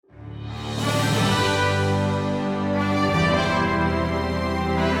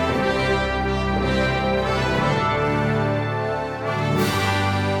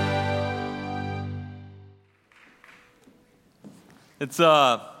It's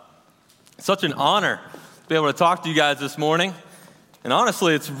such an honor to be able to talk to you guys this morning. And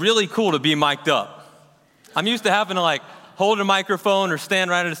honestly, it's really cool to be mic'd up. I'm used to having to hold a microphone or stand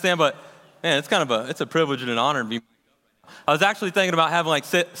right at a stand, but man, it's a privilege and an honor to be mic'd up. I was actually thinking about having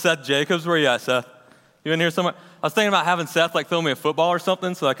Seth Jacobs. Where you at, Seth? You in here somewhere? I was thinking about having Seth throw me a football or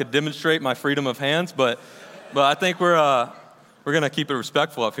something so I could demonstrate my freedom of hands, but I think we're going to keep it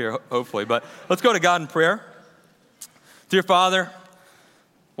respectful up here, hopefully. But let's go to God in prayer. Dear Father,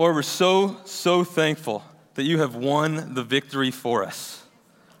 Lord, we're so thankful that you have won the victory for us.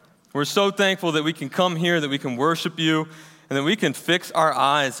 We're so thankful that we can come here, that we can worship you, and that we can fix our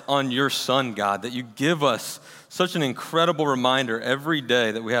eyes on your Son, God, that you give us such an incredible reminder every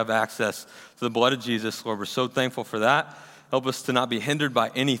day that we have access to the blood of Jesus. Lord, we're so thankful for that. Help us to not be hindered by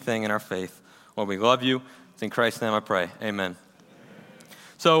anything in our faith. Lord, we love you. It's in Christ's name I pray. Amen.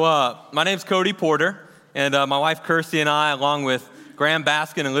 So my name's Cody Porter, and my wife Kirsty and I, along with Graham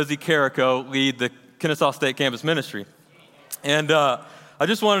Baskin and Lizzie Carrico, lead the Kennesaw State Campus Ministry. And I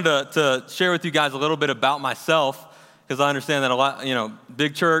just wanted to share with you guys a little bit about myself, because I understand that a lot,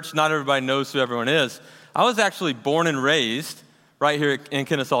 big church, not everybody knows who everyone is. I was actually born and raised right here in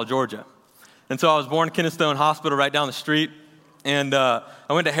Kennesaw, Georgia. And so I was born in Kennestone Hospital right down the street, and I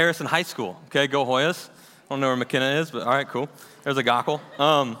went to Harrison High School. Okay, go Hoyas. I don't know where McKenna is, but all right, cool. There's a Gockel.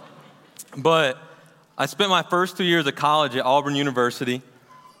 But I spent my first 2 years of college at Auburn University.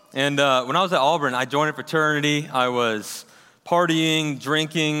 And when I was at Auburn, I joined a fraternity. I was partying,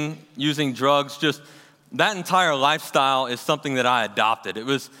 drinking, using drugs. Just that entire lifestyle is something that I adopted. It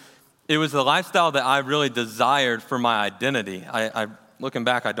was the lifestyle that I really desired for my identity. I looking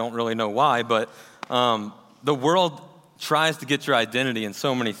back, I don't really know why, but the world tries to get your identity in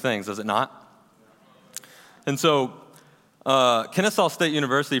so many things, does it not? And so Kennesaw State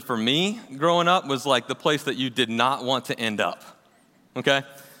University for me growing up was like the place that you did not want to end up, okay?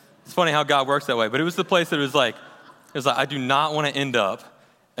 It's funny how God works that way, but it was the place that it was like I do not want to end up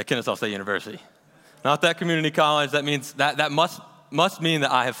at Kennesaw State University. Not that community college. That means that must mean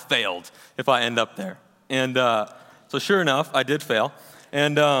that I have failed if I end up there. And so sure enough, I did fail.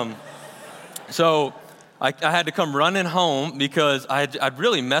 And so I had to come running home because I'd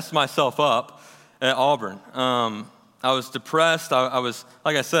really messed myself up at Auburn. I was depressed. I was,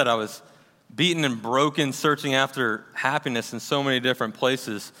 like I said, I was beaten and broken, searching after happiness in so many different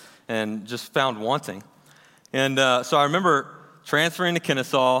places, and just found wanting. And so I remember transferring to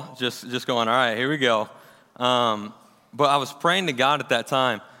Kennesaw, just going, all right, here we go. But I was praying to God at that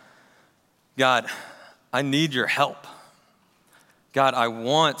time, God, I need your help. God, I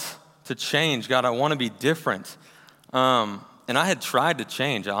want to change. God, I want to be different. And I had tried to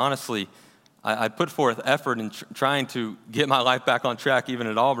change. I put forth effort in trying to get my life back on track, even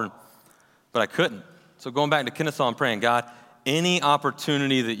at Auburn, but I couldn't. So going back to Kennesaw and praying, God, any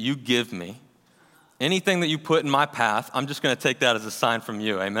opportunity that you give me, anything that you put in my path, I'm just going to take that as a sign from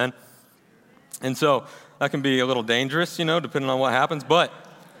you, amen? And so that can be a little dangerous, depending on what happens, but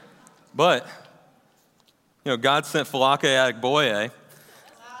God sent Falake Adeoye,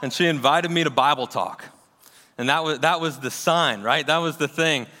 and she invited me to Bible talk. And that was the sign, right? That was the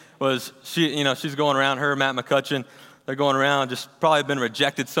thing. Was she's going around, her, Matt McCutcheon, they're going around, just probably been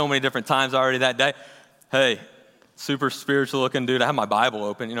rejected so many different times already that day. Hey, super spiritual looking dude, I have my Bible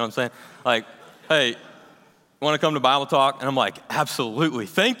open, you know what I'm saying? Hey, want to come to Bible talk? And I'm like, absolutely,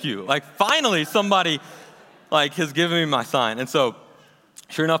 thank you. Finally somebody has given me my sign. And so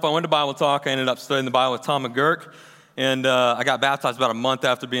sure enough, I went to Bible talk. I ended up studying the Bible with Tom McGurk, and I got baptized about a month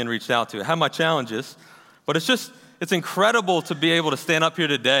after being reached out to. I had my challenges, but it's incredible to be able to stand up here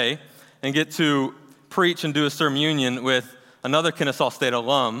today and get to preach and do a sermon union with another Kennesaw State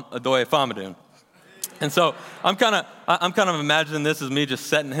alum, Adeoye Famodun. And so I'm kind of imagining this as me just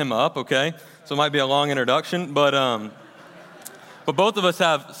setting him up, okay? So it might be a long introduction, but both of us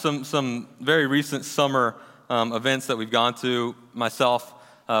have some very recent summer events that we've gone to. Myself,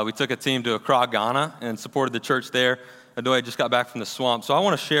 we took a team to Accra, Ghana, and supported the church there. Adeoye just got back from the swamp, so I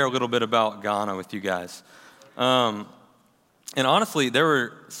want to share a little bit about Ghana with you guys. And honestly, there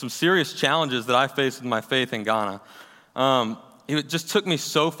were some serious challenges that I faced with my faith in Ghana. It just took me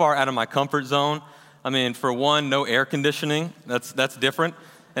so far out of my comfort zone. I mean, for one, no air conditioning. That's different.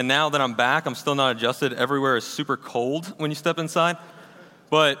 And now that I'm back, I'm still not adjusted. Everywhere is super cold when you step inside.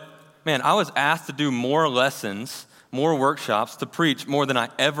 But man, I was asked to do more lessons, more workshops, to preach more than I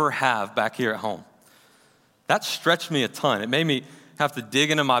ever have back here at home. That stretched me a ton. It made me have to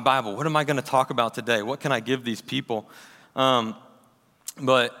dig into my Bible. What am I going to talk about today? What can I give these people?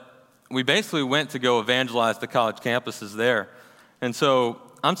 But we basically went to go evangelize the college campuses there. And so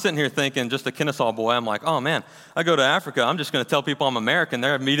I'm sitting here thinking, just a Kennesaw boy, I'm like, oh man, I go to Africa, I'm just going to tell people I'm American.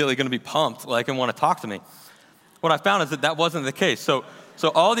 They're immediately going to be pumped, and want to talk to me. What I found is that wasn't the case. So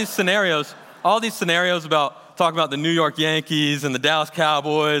all these scenarios about talking about the New York Yankees and the Dallas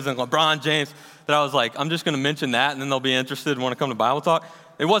Cowboys and LeBron James, that I was like, I'm just going to mention that and then they'll be interested and want to come to Bible talk.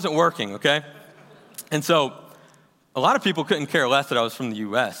 It wasn't working, okay? And so a lot of people couldn't care less that I was from the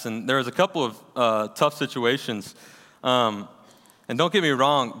U.S. And there was a couple of tough situations. And don't get me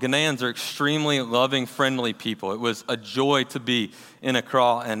wrong, Ghanaians are extremely loving, friendly people. It was a joy to be in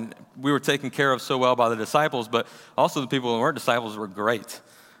Accra, and we were taken care of so well by the disciples, but also the people who weren't disciples were great.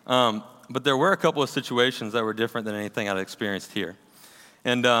 But there were a couple of situations that were different than anything I'd experienced here.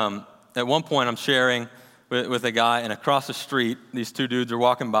 And at one point, I'm sharing with a guy, and across the street, these two dudes are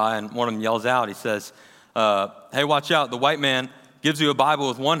walking by, and one of them yells out, he says, hey, watch out, the white man gives you a Bible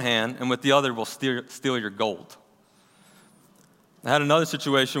with one hand, and with the other will steal your gold. I had another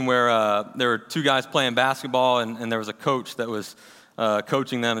situation where there were two guys playing basketball, and there was a coach that was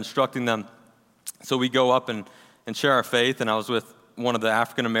coaching them, instructing them. So we go up and share our faith, and I was with one of the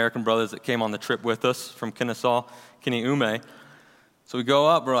African-American brothers that came on the trip with us from Kennesaw, Kenny Ume. So we go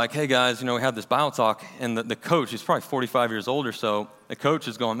up, we're like, hey guys, we have this Bible talk, and the coach, he's probably 45 years old or so, the coach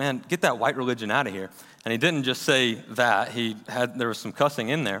is going, man, get that white religion out of here. And he didn't just say that, there was some cussing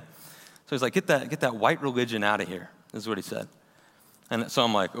in there. So he's like, get that white religion out of here, is what he said. And so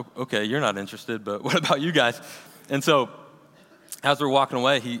I'm like, okay, you're not interested, but what about you guys? And so as we're walking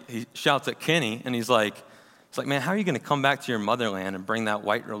away, he shouts at Kenny, and he's like, man, how are you going to come back to your motherland and bring that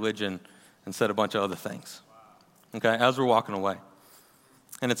white religion and said a bunch of other things? Okay, as we're walking away.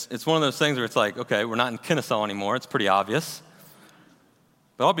 And it's one of those things where it's like, okay, we're not in Kennesaw anymore. It's pretty obvious.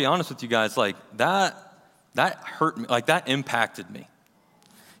 But I'll be honest with you guys, that hurt me, that impacted me.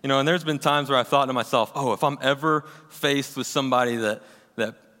 And there's been times where I've thought to myself, oh, if I'm ever faced with somebody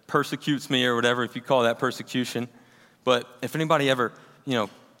that persecutes me or whatever, if you call that persecution, but if anybody ever,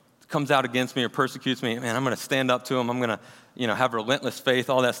 comes out against me or persecutes me, man, I'm going to stand up to them. I'm going to, have relentless faith,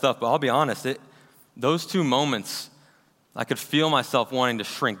 all that stuff. But I'll be honest, those two moments, I could feel myself wanting to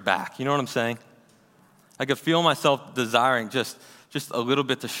shrink back. You know what I'm saying? I could feel myself desiring just a little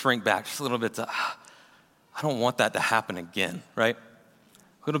bit to shrink back, just a little bit to, I don't want that to happen again, right?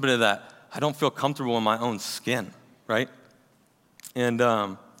 A little bit of that, I don't feel comfortable in my own skin, right? And,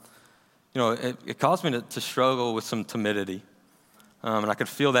 it caused me to struggle with some timidity. And I could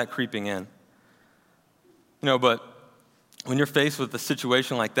feel that creeping in. But when you're faced with a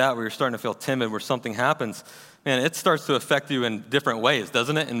situation like that where you're starting to feel timid, where something happens, man, it starts to affect you in different ways,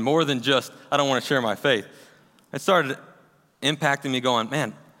 doesn't it? And more than just, I don't want to share my faith. It started impacting me going,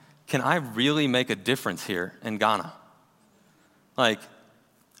 man, can I really make a difference here in Ghana?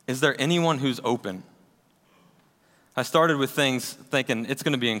 Is there anyone who's open? I started with things thinking it's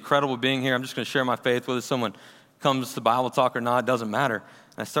going to be incredible being here. I'm just going to share my faith, whether someone comes to Bible talk or not, it doesn't matter.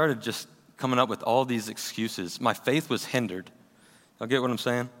 And I started just coming up with all these excuses. My faith was hindered. Y'all get what I'm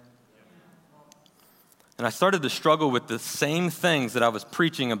saying? And I started to struggle with the same things that I was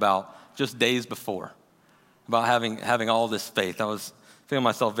preaching about just days before, about having all this faith. I was feeling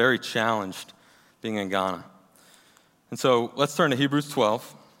myself very challenged being in Ghana. And so let's turn to Hebrews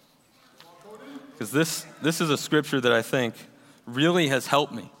 12. Because this is a scripture that I think really has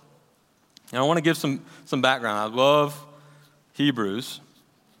helped me. And I want to give some background. I love Hebrews,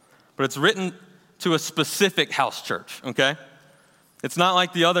 but it's written to a specific house church, okay? It's not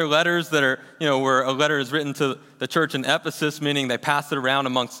like the other letters that are, where a letter is written to the church in Ephesus, meaning they passed it around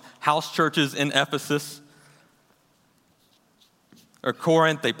amongst house churches in Ephesus. Or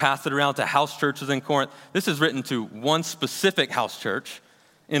Corinth, they passed it around to house churches in Corinth. This is written to one specific house church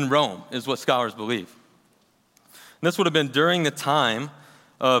in Rome, is what scholars believe. And this would have been during the time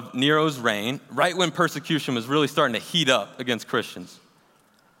of Nero's reign, right when persecution was really starting to heat up against Christians.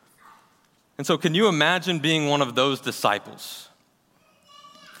 And so can you imagine being one of those disciples?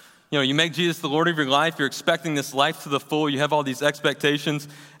 You make Jesus the Lord of your life, you're expecting this life to the full, you have all these expectations,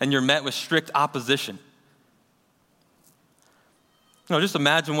 and you're met with strict opposition. Just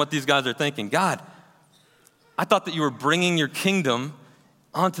imagine what these guys are thinking. God, I thought that you were bringing your kingdom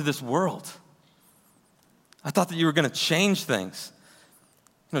onto this world. I thought that you were going to change things.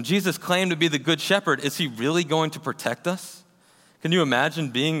 Jesus claimed to be the good shepherd. Is he really going to protect us? Can you imagine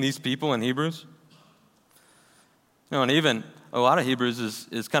being these people in Hebrews? And even a lot of Hebrews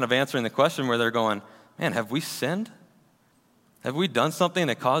is kind of answering the question where they're going, man, have we sinned? Have we done something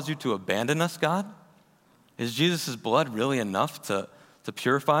that caused you to abandon us, God? Is Jesus' blood really enough to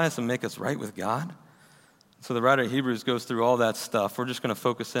purify us and make us right with God? So the writer of Hebrews goes through all that stuff. We're just going to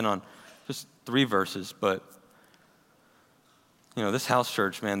focus in on just 3 verses, but This house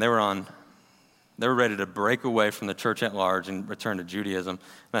church, man, they were ready to break away from the church at large and return to Judaism.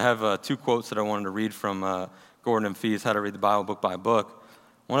 And I have two quotes that I wanted to read from Gordon and Fee's How to Read the Bible Book by Book.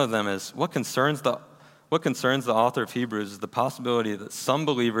 One of them is, what concerns the author of Hebrews is the possibility that some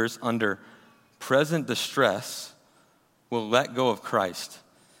believers under present distress will let go of Christ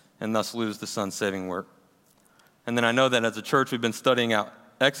and thus lose the Son's saving work. And then I know that as a church, we've been studying out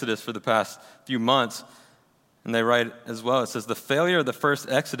Exodus for the past few months, and they write as well, it says, the failure of the first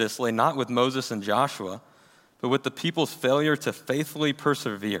Exodus lay not with Moses and Joshua, but with the people's failure to faithfully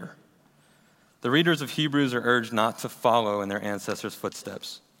persevere. The readers of Hebrews are urged not to follow in their ancestors'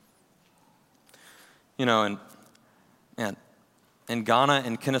 footsteps. And in Ghana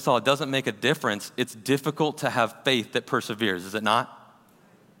and Kennesaw, it doesn't make a difference. It's difficult to have faith that perseveres, is it not?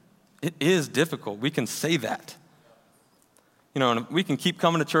 It is difficult. We can say that. And we can keep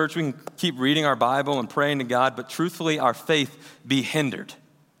coming to church, we can keep reading our Bible and praying to God, but truthfully, our faith be hindered.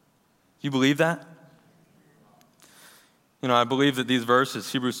 You believe that? I believe that these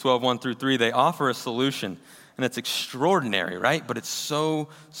verses, Hebrews 12, 1 through 3, they offer a solution, and it's extraordinary, right? But it's so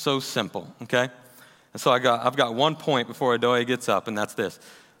simple, okay? And so I've got one point before Adeoye gets up, and that's this.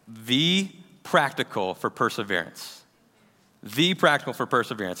 The practical for perseverance. The practical for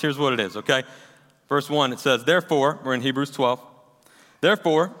perseverance. Here's what it is, okay? Verse 1, it says, therefore, we're in Hebrews 12,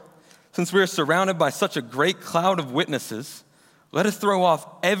 therefore, since we are surrounded by such a great cloud of witnesses, let us throw off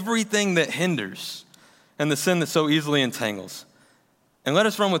everything that hinders and the sin that so easily entangles. And let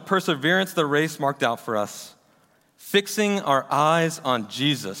us run with perseverance the race marked out for us, fixing our eyes on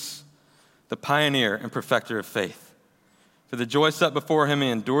Jesus, the pioneer and perfecter of faith. For the joy set before him, he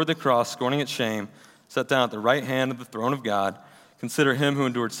endured the cross, scorning its shame, sat down at the right hand of the throne of God. Consider him who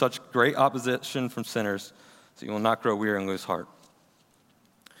endured such great opposition from sinners, so you will not grow weary and lose heart.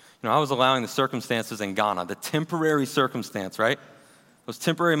 I was allowing the circumstances in Ghana, the temporary circumstance, right? Those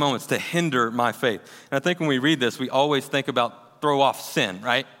temporary moments to hinder my faith. And I think when we read this, we always think about throw off sin,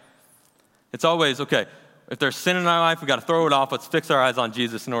 right? It's always, okay, if there's sin in our life, we got to throw it off. Let's fix our eyes on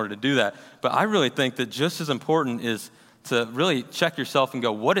Jesus in order to do that. But I really think that just as important is to really check yourself and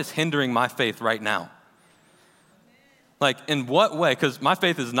go, what is hindering my faith right now? Like, in what way? Because my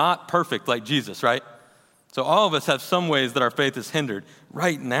faith is not perfect like Jesus, right? So all of us have some ways that our faith is hindered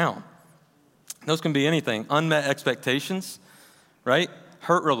right now. Those can be anything. Unmet expectations, right?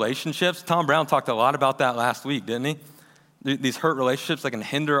 Hurt relationships. Tom Brown talked a lot about that last week, didn't he? These hurt relationships that can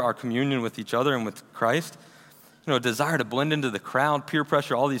hinder our communion with each other and with Christ. A desire to blend into the crowd, peer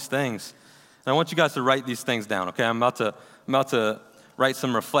pressure, all these things. And I want you guys to write these things down, okay? I'm about to write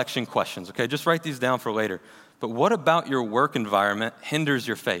some reflection questions, okay? Just write these down for later. But what about your work environment hinders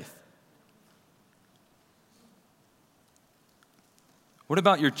your faith? What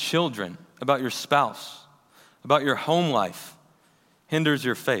about your children, about your spouse, about your home life hinders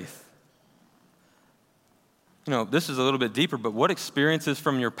your faith? This is a little bit deeper, but what experiences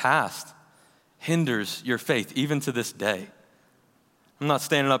from your past hinders your faith even to this day? I'm not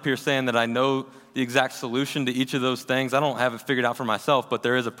standing up here saying that I know the exact solution to each of those things. I don't have it figured out for myself, but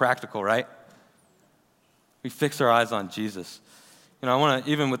there is a practical, right? We fix our eyes on Jesus. I want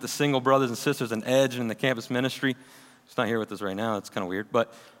to, even with the single brothers and sisters in Edge and in the campus ministry, he's not here with us right now, it's kind of weird,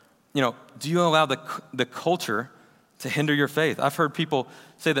 but, do you allow the culture to hinder your faith? I've heard people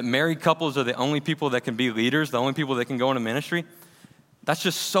say that married couples are the only people that can be leaders, the only people that can go into ministry. That's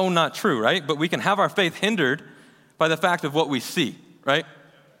just so not true, right? But we can have our faith hindered by the fact of what we see, right?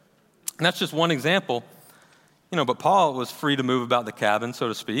 And that's just one example. But Paul was free to move about the cabin, so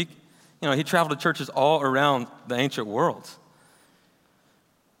to speak. He traveled to churches all around the ancient world.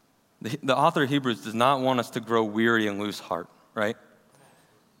 The author of Hebrews does not want us to grow weary and lose heart, right?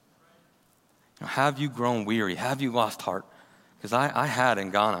 Have you grown weary? Have you lost heart? Because I had in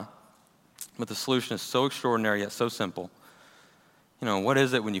Ghana, but the solution is so extraordinary yet so simple. What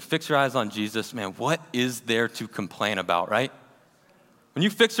is it when you fix your eyes on Jesus? Man, what is there to complain about, right? When you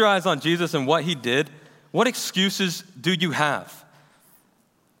fix your eyes on Jesus and what he did, what excuses do you have?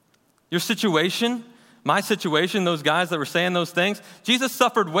 Your situation, my situation, those guys that were saying those things, Jesus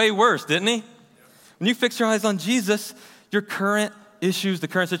suffered way worse, didn't he? When you fix your eyes on Jesus, your current issues, the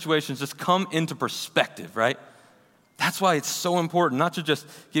current situations just come into perspective, right? That's why it's so important not to just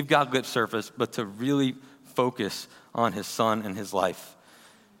give God lip service, but to really focus on his son and his life.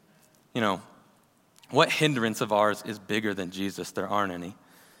 What hindrance of ours is bigger than Jesus? There aren't any.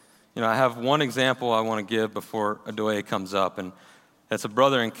 I have one example I want to give before Adeoye comes up, and it's a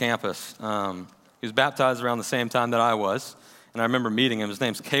brother in campus. He was baptized around the same time that I was, and I remember meeting him. His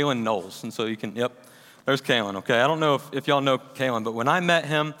name's Kalen Knowles, and so you can, there's Kalen, okay? I don't know if y'all know Kalen, but when I met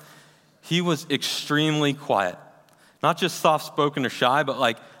him, he was extremely quiet. Not just soft-spoken or shy, but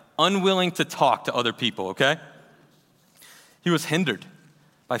like unwilling to talk to other people, okay? He was hindered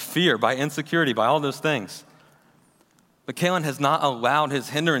by fear, by insecurity, by all those things. But Kalen has not allowed his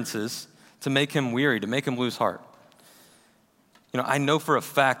hindrances to make him weary, to make him lose heart. I know for a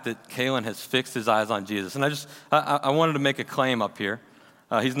fact that Kalen has fixed his eyes on Jesus. And I wanted to make a claim up here.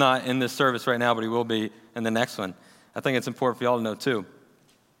 He's not in this service right now, but he will be in the next one. I think it's important for y'all to know too.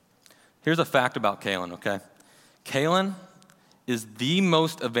 Here's a fact about Kalen, okay? Kalen is the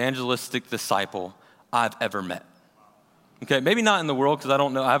most evangelistic disciple I've ever met. Okay, maybe not in the world because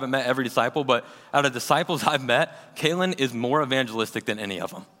I haven't met every disciple, but out of disciples I've met, Kalen is more evangelistic than any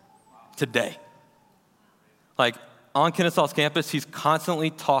of them today. Like on Kennesaw's campus, he's constantly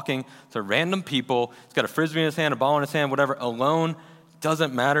talking to random people. He's got a frisbee in his hand, a ball in his hand, whatever, alone,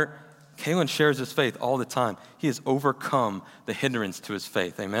 doesn't matter. Kalen shares his faith all the time. He has overcome the hindrance to his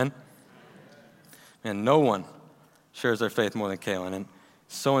faith, amen? And no one shares their faith more than Kalen, and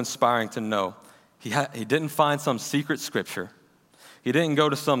it's so inspiring to know. He didn't find some secret scripture. He didn't go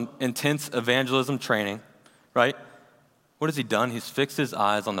to some intense evangelism training, right? What has he done? He's fixed his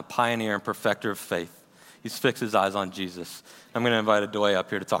eyes on the pioneer and perfecter of faith. He's fixed his eyes on Jesus. I'm going to invite Adeoye up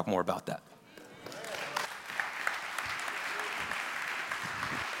here to talk more about that.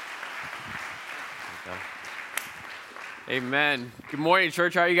 Amen. Good morning,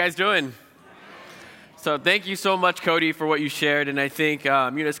 church. How are you guys doing? So thank you so much, Cody, for what you shared. And I think,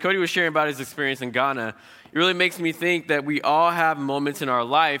 as Cody was sharing about his experience in Ghana, it really makes me think that we all have moments in our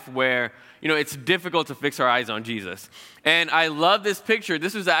life where, it's difficult to fix our eyes on Jesus. And I love this picture.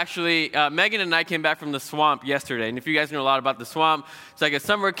 This was actually, Megan and I came back from the swamp yesterday. And if you guys know a lot about the swamp, it's like a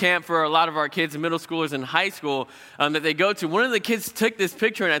summer camp for a lot of our kids, middle schoolers in high school that they go to. One of the kids took this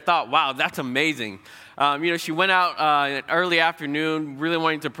picture and I thought, wow, that's amazing. She went out in early afternoon, really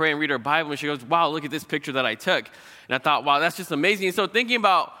wanting to pray and read her Bible, and she goes, wow, look at this picture that I took. And I thought, wow, that's just amazing. And so thinking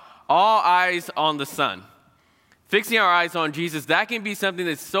about all eyes on the Son, fixing our eyes on Jesus, that can be something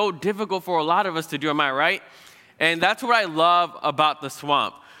that's so difficult for a lot of us to do, am I right? And that's what I love about the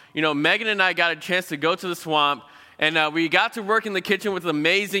swamp. Megan and I got a chance to go to the swamp, and we got to work in the kitchen with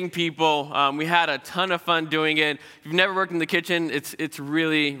amazing people. We had a ton of fun doing it. If you've never worked in the kitchen, it's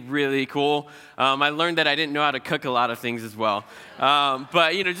really, really cool. I learned that I didn't know how to cook a lot of things as well.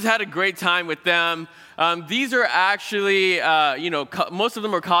 But just had a great time with them. These are actually, most of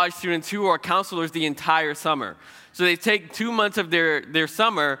them are college students who are counselors the entire summer. So they take 2 months of their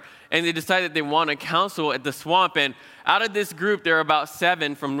summer, and they decide that they want to counsel at the swamp. And out of this group, there are about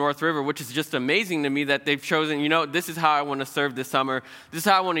 7 from North River, which is just amazing to me that they've chosen, this is how I want to serve this summer. This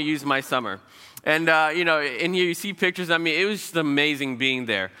is how I want to use my summer. And, in here you see pictures. I mean, it was just amazing being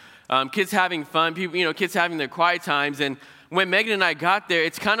there. Kids having fun, people, kids having their quiet times. And when Megan and I got there,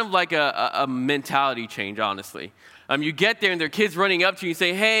 it's kind of like a mentality change, honestly. You get there and there are kids running up to you and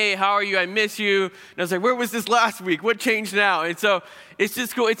say, hey, how are you? I miss you. And I was like, where was this last week? What changed now? And so it's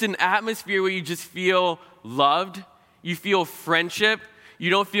just cool. It's an atmosphere where you just feel loved. You feel friendship.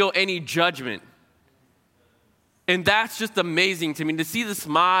 You don't feel any judgment. And that's just amazing to me. To see the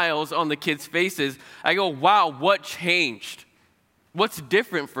smiles on the kids' faces, I go, wow, what changed? What's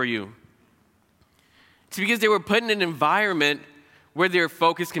different for you? It's because they were put in an environment where their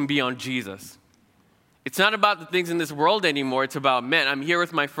focus can be on Jesus. It's not about the things in this world anymore. It's about, man, I'm here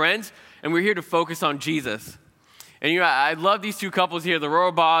with my friends, and we're here to focus on Jesus. And I love these two couples here, the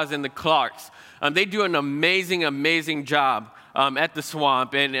Rorbaws and the Clarks. They do an amazing, amazing job at the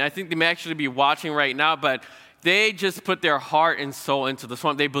swamp, and I think they may actually be watching right now, but they just put their heart and soul into the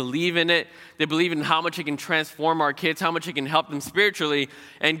swamp. They believe in it. They believe in how much it can transform our kids, how much it can help them spiritually,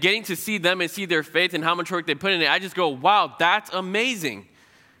 and getting to see them and see their faith and how much work they put in it, I just go, wow, that's amazing.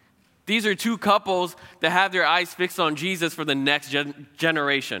 These are two couples that have their eyes fixed on Jesus for the next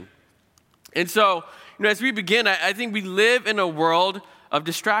generation. And so, as we begin, I think we live in a world of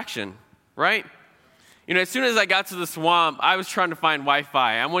distraction, right? As soon as I got to the swamp, I was trying to find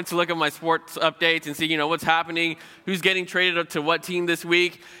Wi-Fi. I went to look at my sports updates and see, what's happening, who's getting traded up to what team this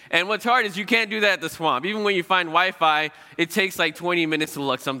week. And what's hard is you can't do that at the swamp. Even when you find Wi-Fi, it takes like 20 minutes to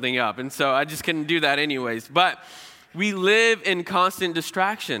look something up. And so I just couldn't do that anyways. But we live in constant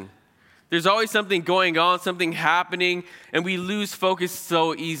distraction. There's always something going on, something happening, and we lose focus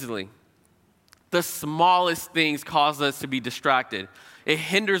so easily. The smallest things cause us to be distracted. It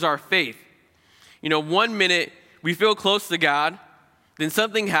hinders our faith. 1 minute we feel close to God, then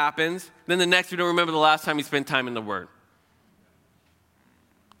something happens, then the next we don't remember the last time we spent time in the Word.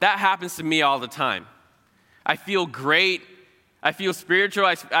 That happens to me all the time. I feel great. I feel spiritual.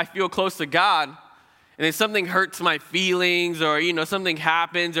 I feel close to God. and then something hurts my feelings, or, something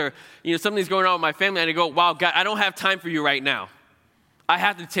happens, or, something's going on with my family, and I go, wow, God, I don't have time for you right now. I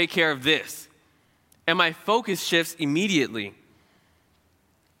have to take care of this. And my focus shifts immediately.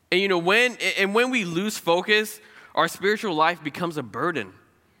 And when we lose focus, our spiritual life becomes a burden.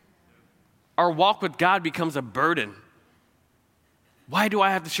 Our walk with God becomes a burden. Why do I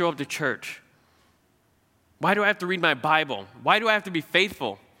have to show up to church? Why do I have to read my Bible? Why do I have to be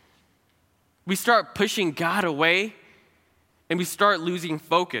faithful? We start pushing God away, and we start losing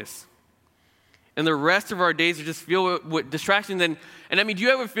focus. And the rest of our days are just filled with distractions. And I mean, do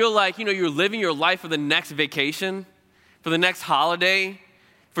you ever feel like, you're living your life for the next vacation, for the next holiday,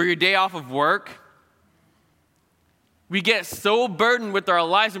 for your day off of work? We get so burdened with our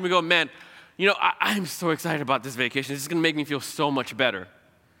lives, and we go, man, I'm so excited about this vacation. This is going to make me feel so much better.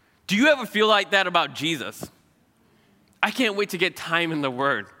 Do you ever feel like that about Jesus? I can't wait to get time in the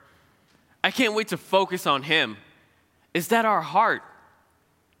Word. I can't wait to focus on Him. Is that our heart?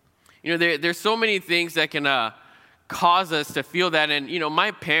 There's so many things that can cause us to feel that. And, my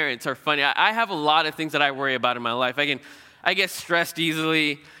parents are funny. I have a lot of things that I worry about in my life. I get stressed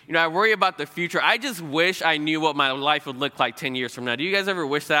easily. I worry about the future. I just wish I knew what my life would look like 10 years from now. Do you guys ever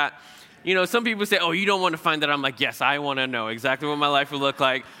wish that? Some people say, oh, you don't want to find that. I'm like, yes, I want to know exactly what my life would look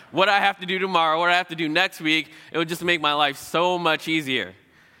like, what I have to do tomorrow, what I have to do next week. It would just make my life so much easier.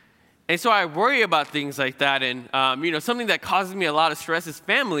 And so I worry about things like that. And, something that causes me a lot of stress is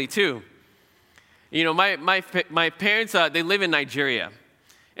family, too. My parents, they live in Nigeria.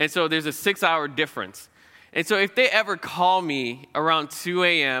 And so there's a 6-hour difference. And so if they ever call me around 2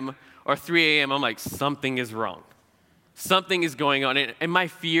 a.m. or 3 a.m., I'm like, something is wrong. Something is going on. And my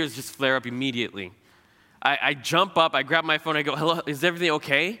fears just flare up immediately. I jump up, I grab my phone, I go, hello, is everything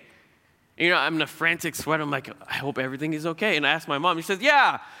okay? I'm in a frantic sweat. I'm like, I hope everything is okay. And I ask my mom. She says,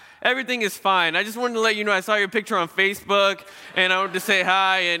 yeah, everything is fine. I just wanted to let you know I saw your picture on Facebook, and I wanted to say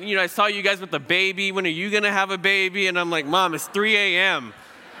hi. And, I saw you guys with the baby. When are you going to have a baby? And I'm like, Mom, it's 3 a.m.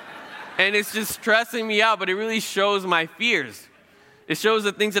 And it's just stressing me out, but it really shows my fears. It shows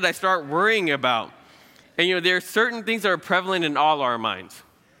the things that I start worrying about. And, there are certain things that are prevalent in all our minds.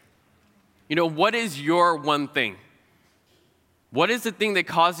 What is your one thing? What is the thing that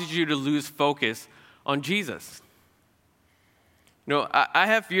causes you to lose focus on Jesus? I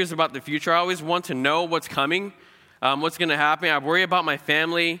have fears about the future. I always want to know what's coming, what's going to happen. I worry about my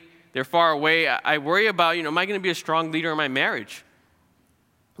family. They're far away. I worry about, am I going to be a strong leader in my marriage?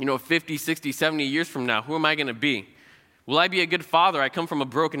 50, 60, 70 years from now, who am I going to be? Will I be a good father? I come from a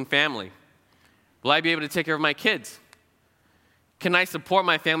broken family. Will I be able to take care of my kids? Can I support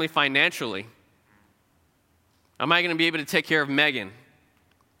my family financially? Am I going to be able to take care of Megan?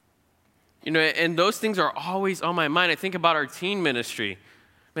 And those things are always on my mind. I think about our teen ministry.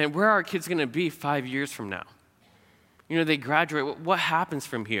 Man, where are our kids going to be 5 years from now? They graduate. What happens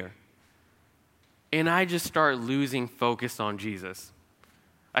from here? And I just start losing focus on Jesus.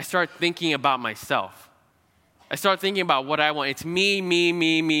 I start thinking about myself. I start thinking about what I want. It's me, me,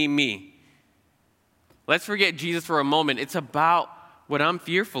 me, me, me. Let's forget Jesus for a moment. It's about what I'm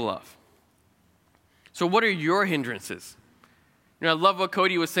fearful of. So what are your hindrances? I love what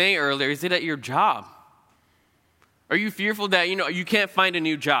Cody was saying earlier. Is it at your job? Are you fearful that, you can't find a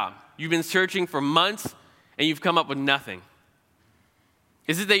new job? You've been searching for months and you've come up with nothing.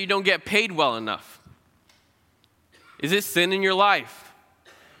 Is it that you don't get paid well enough? Is it sin in your life?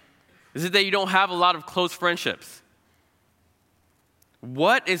 Is it that you don't have a lot of close friendships?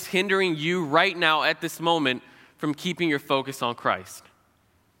 What is hindering you right now at this moment from keeping your focus on Christ?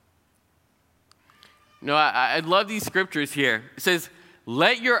 I love these scriptures here. It says,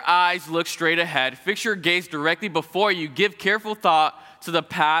 let your eyes look straight ahead. Fix your gaze directly before you. Give careful thought to the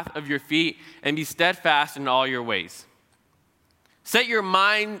path of your feet and be steadfast in all your ways. Set your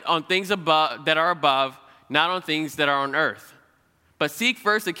mind on things above that are above, not on things that are on earth. But seek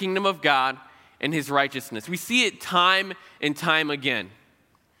first the kingdom of God and His righteousness. We see it time and time again.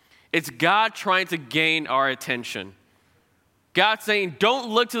 It's God trying to gain our attention. God saying, don't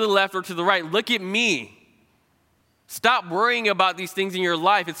look to the left or to the right. Look at me. Stop worrying about these things in your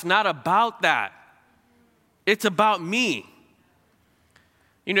life. It's not about that. It's about me.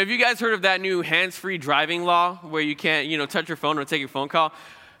 Have you guys heard of that new hands-free driving law where you can't, touch your phone or take a phone call?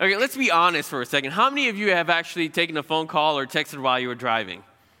 Okay, let's be honest for a second. How many of you have actually taken a phone call or texted while you were driving?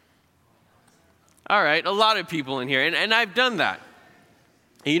 All right, a lot of people in here, and I've done that.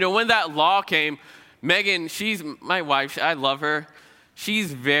 And when that law came, Megan, she's my wife, I love her.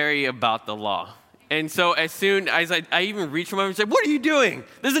 She's very about the law. And so as soon as I even reached for her and said, what are you doing?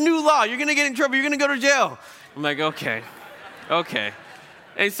 There's a new law. You're going to get in trouble. You're going to go to jail. I'm like, okay.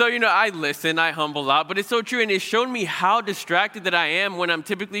 And so, I listen, I humble out, but it's so true. And it showed me how distracted that I am when I'm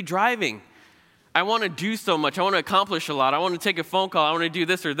typically driving. I want to do so much. I want to accomplish a lot. I want to take a phone call. I want to do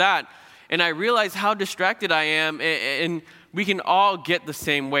this or that. And I realize how distracted I am. And we can all get the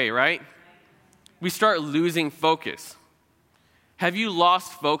same way, right? We start losing focus. Have you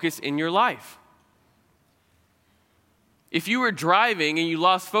lost focus in your life? If you were driving and you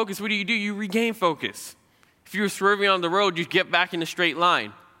lost focus, what do? You regain focus. If you were swerving on the road, you get back in a straight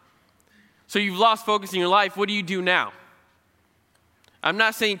line. So you've lost focus in your life. What do you do now? I'm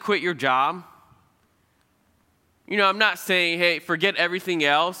not saying quit your job. I'm not saying, hey, forget everything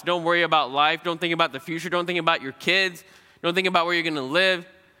else. Don't worry about life. Don't think about the future. Don't think about your kids. Don't think about where you're going to live.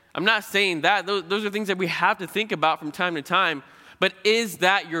 I'm not saying that. Those are things that we have to think about from time to time. But is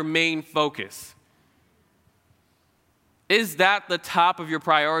that your main focus? Is that the top of your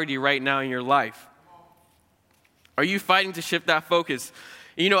priority right now in your life? Are you fighting to shift that focus?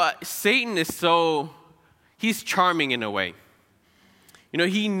 Satan is he's charming in a way.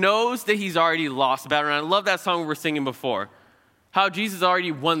 He knows that he's already lost the battle. And I love that song we were singing before, how Jesus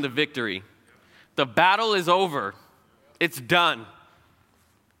already won the victory. The battle is over. It's done.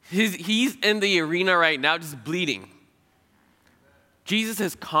 He's in the arena right now just bleeding. Jesus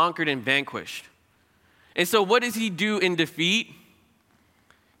has conquered and vanquished. And so what does he do in defeat?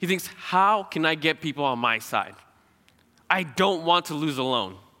 He thinks, how can I get people on my side? I don't want to lose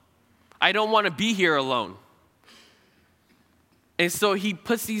alone. I don't want to be here alone. And so he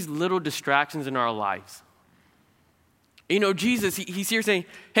puts these little distractions in our lives. Jesus, he's here saying,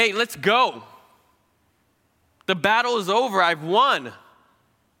 hey, let's go. The battle is over. I've won.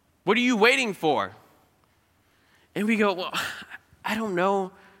 What are you waiting for? And we go, well, I don't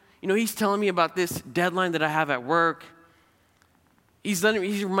know. He's telling me about this deadline that I have at work. He's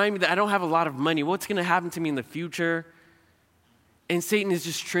reminding me that I don't have a lot of money. What's going to happen to me in the future? And Satan is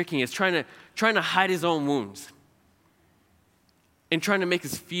just tricking us, trying to hide his own wounds and trying to make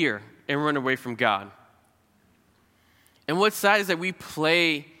us fear and run away from God. And what's sad is that we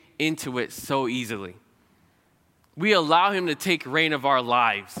play into it so easily. We allow him to take reign of our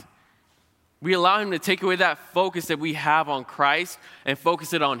lives. We allow him to take away that focus that we have on Christ and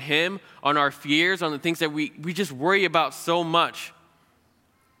focus it on him, on our fears, on the things that we just worry about so much.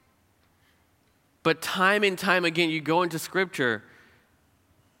 But time and time again, you go into Scripture,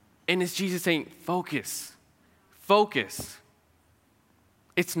 and it's Jesus saying, focus, focus.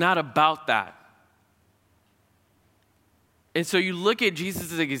 It's not about that. And so you look at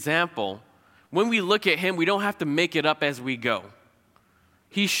Jesus' example. When we look at him, we don't have to make it up as we go.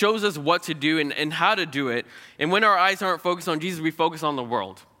 He shows us what to do and how to do it. And when our eyes aren't focused on Jesus, we focus on the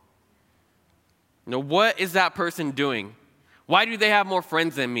world. What is that person doing? Why do they have more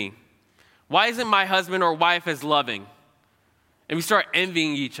friends than me? Why isn't my husband or wife as loving? And we start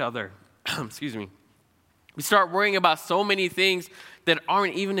envying each other. Excuse me. We start worrying about so many things that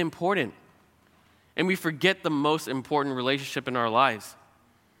aren't even important. And we forget the most important relationship in our lives.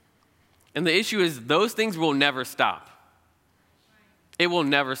 And the issue is those things will never stop. It will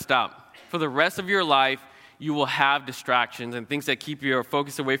never stop. For the rest of your life, you will have distractions and things that keep your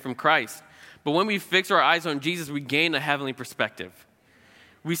focus away from Christ. But when we fix our eyes on Jesus, we gain a heavenly perspective.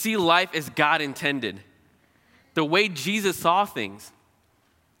 We see life as God intended, the way Jesus saw things.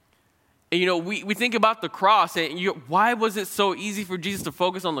 And we think about the cross, and why was it so easy for Jesus to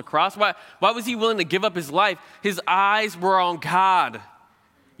focus on the cross? Why was he willing to give up his life? His eyes were on God.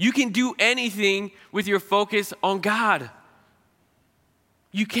 You can do anything with your focus on God.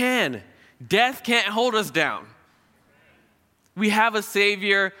 You can. Death can't hold us down. We have a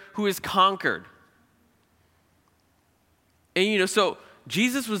Savior who is conquered. And so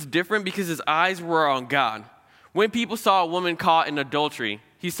Jesus was different because his eyes were on God. When people saw a woman caught in adultery,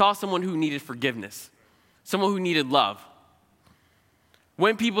 he saw someone who needed forgiveness, someone who needed love.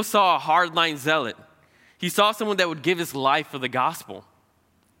 When people saw a hardline zealot, he saw someone that would give his life for the gospel.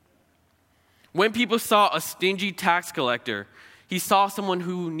 When people saw a stingy tax collector, he saw someone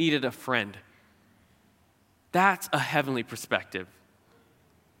who needed a friend. That's a heavenly perspective.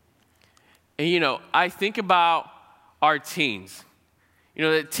 And I think about our teens.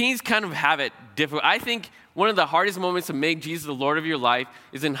 The teens kind of have it difficult. I think one of the hardest moments to make Jesus the Lord of your life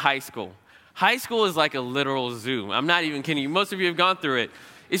is in high school. High school is like a literal zoo. I'm not even kidding you. Most of you have gone through it.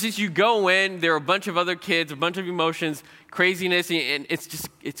 It's just you go in, there are a bunch of other kids, a bunch of emotions, craziness, and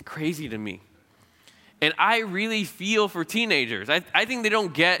it's crazy to me. And I really feel for teenagers. I think they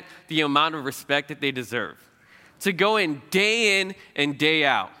don't get the amount of respect that they deserve. To go in and day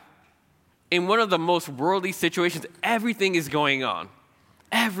out. In one of the most worldly situations, everything is going on.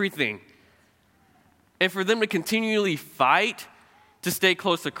 Everything. And for them to continually fight to stay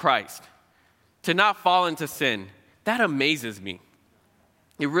close to Christ, to not fall into sin. That amazes me.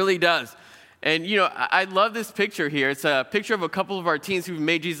 It really does. And, I love this picture here. It's a picture of a couple of our teens who've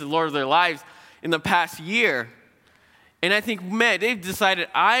made Jesus the Lord of their lives in the past year. And I think, man, they've decided,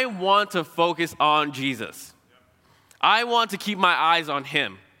 I want to focus on Jesus. I want to keep my eyes on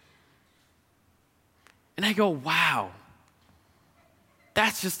him. And I go, wow,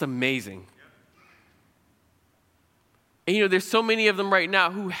 that's just amazing. And there's so many of them right now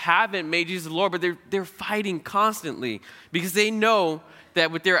who haven't made Jesus the Lord, but they're fighting constantly because they know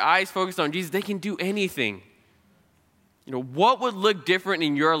that with their eyes focused on Jesus, they can do anything. What would look different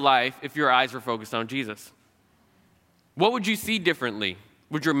in your life if your eyes were focused on Jesus? What would you see differently?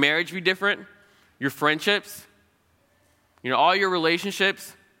 Would your marriage be different? Your friendships? All your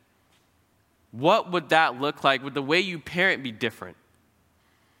relationships? What would that look like? Would the way you parent be different?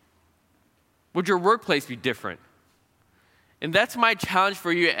 Would your workplace be different? And that's my challenge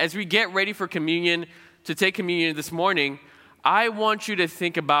for you as we get ready for communion, to take communion this morning. I want you to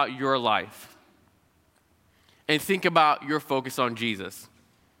think about your life and think about your focus on Jesus.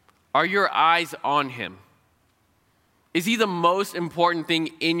 Are your eyes on him? Is he the most important thing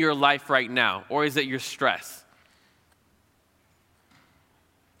in your life right now, or is it your stress?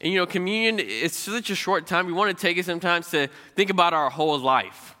 And communion, it's such a short time. We want to take it sometimes to think about our whole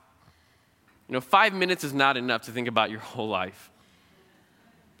life. 5 minutes is not enough to think about your whole life.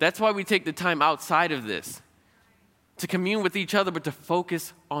 That's why we take the time outside of this, to commune with each other, but to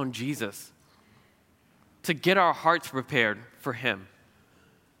focus on Jesus, to get our hearts prepared for him.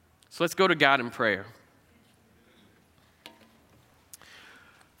 So let's go to God in prayer.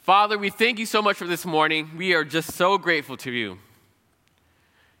 Father, we thank you so much for this morning. We are just so grateful to you.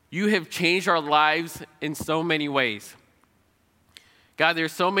 You have changed our lives in so many ways. God,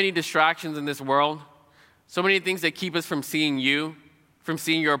 there's so many distractions in this world, so many things that keep us from seeing you, from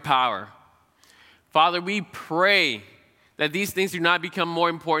seeing your power. Father, we pray that these things do not become more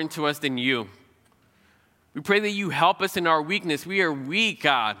important to us than you. We pray that you help us in our weakness. We are weak,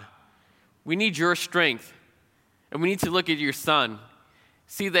 God. We need your strength. And we need to look at your Son,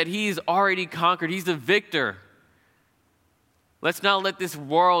 see that he's already conquered. He's the victor. Let's not let this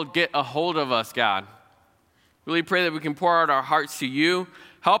world get a hold of us, God. Really pray that we can pour out our hearts to you.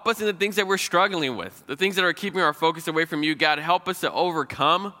 Help us in the things that we're struggling with, the things that are keeping our focus away from you. God, help us to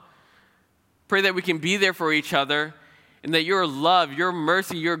overcome. Pray that we can be there for each other and that your love, your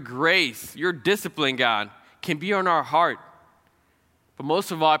mercy, your grace, your discipline, God, can be on our heart. But most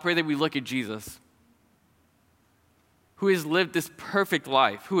of all, I pray that we look at Jesus, who has lived this perfect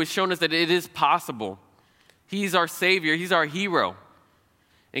life, who has shown us that it is possible. He's our Savior. He's our hero.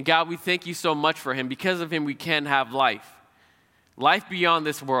 And God, we thank you so much for him. Because of him, we can have life beyond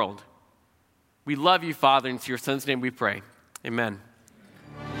this world. We love you, Father, and it's your Son's name we pray. Amen.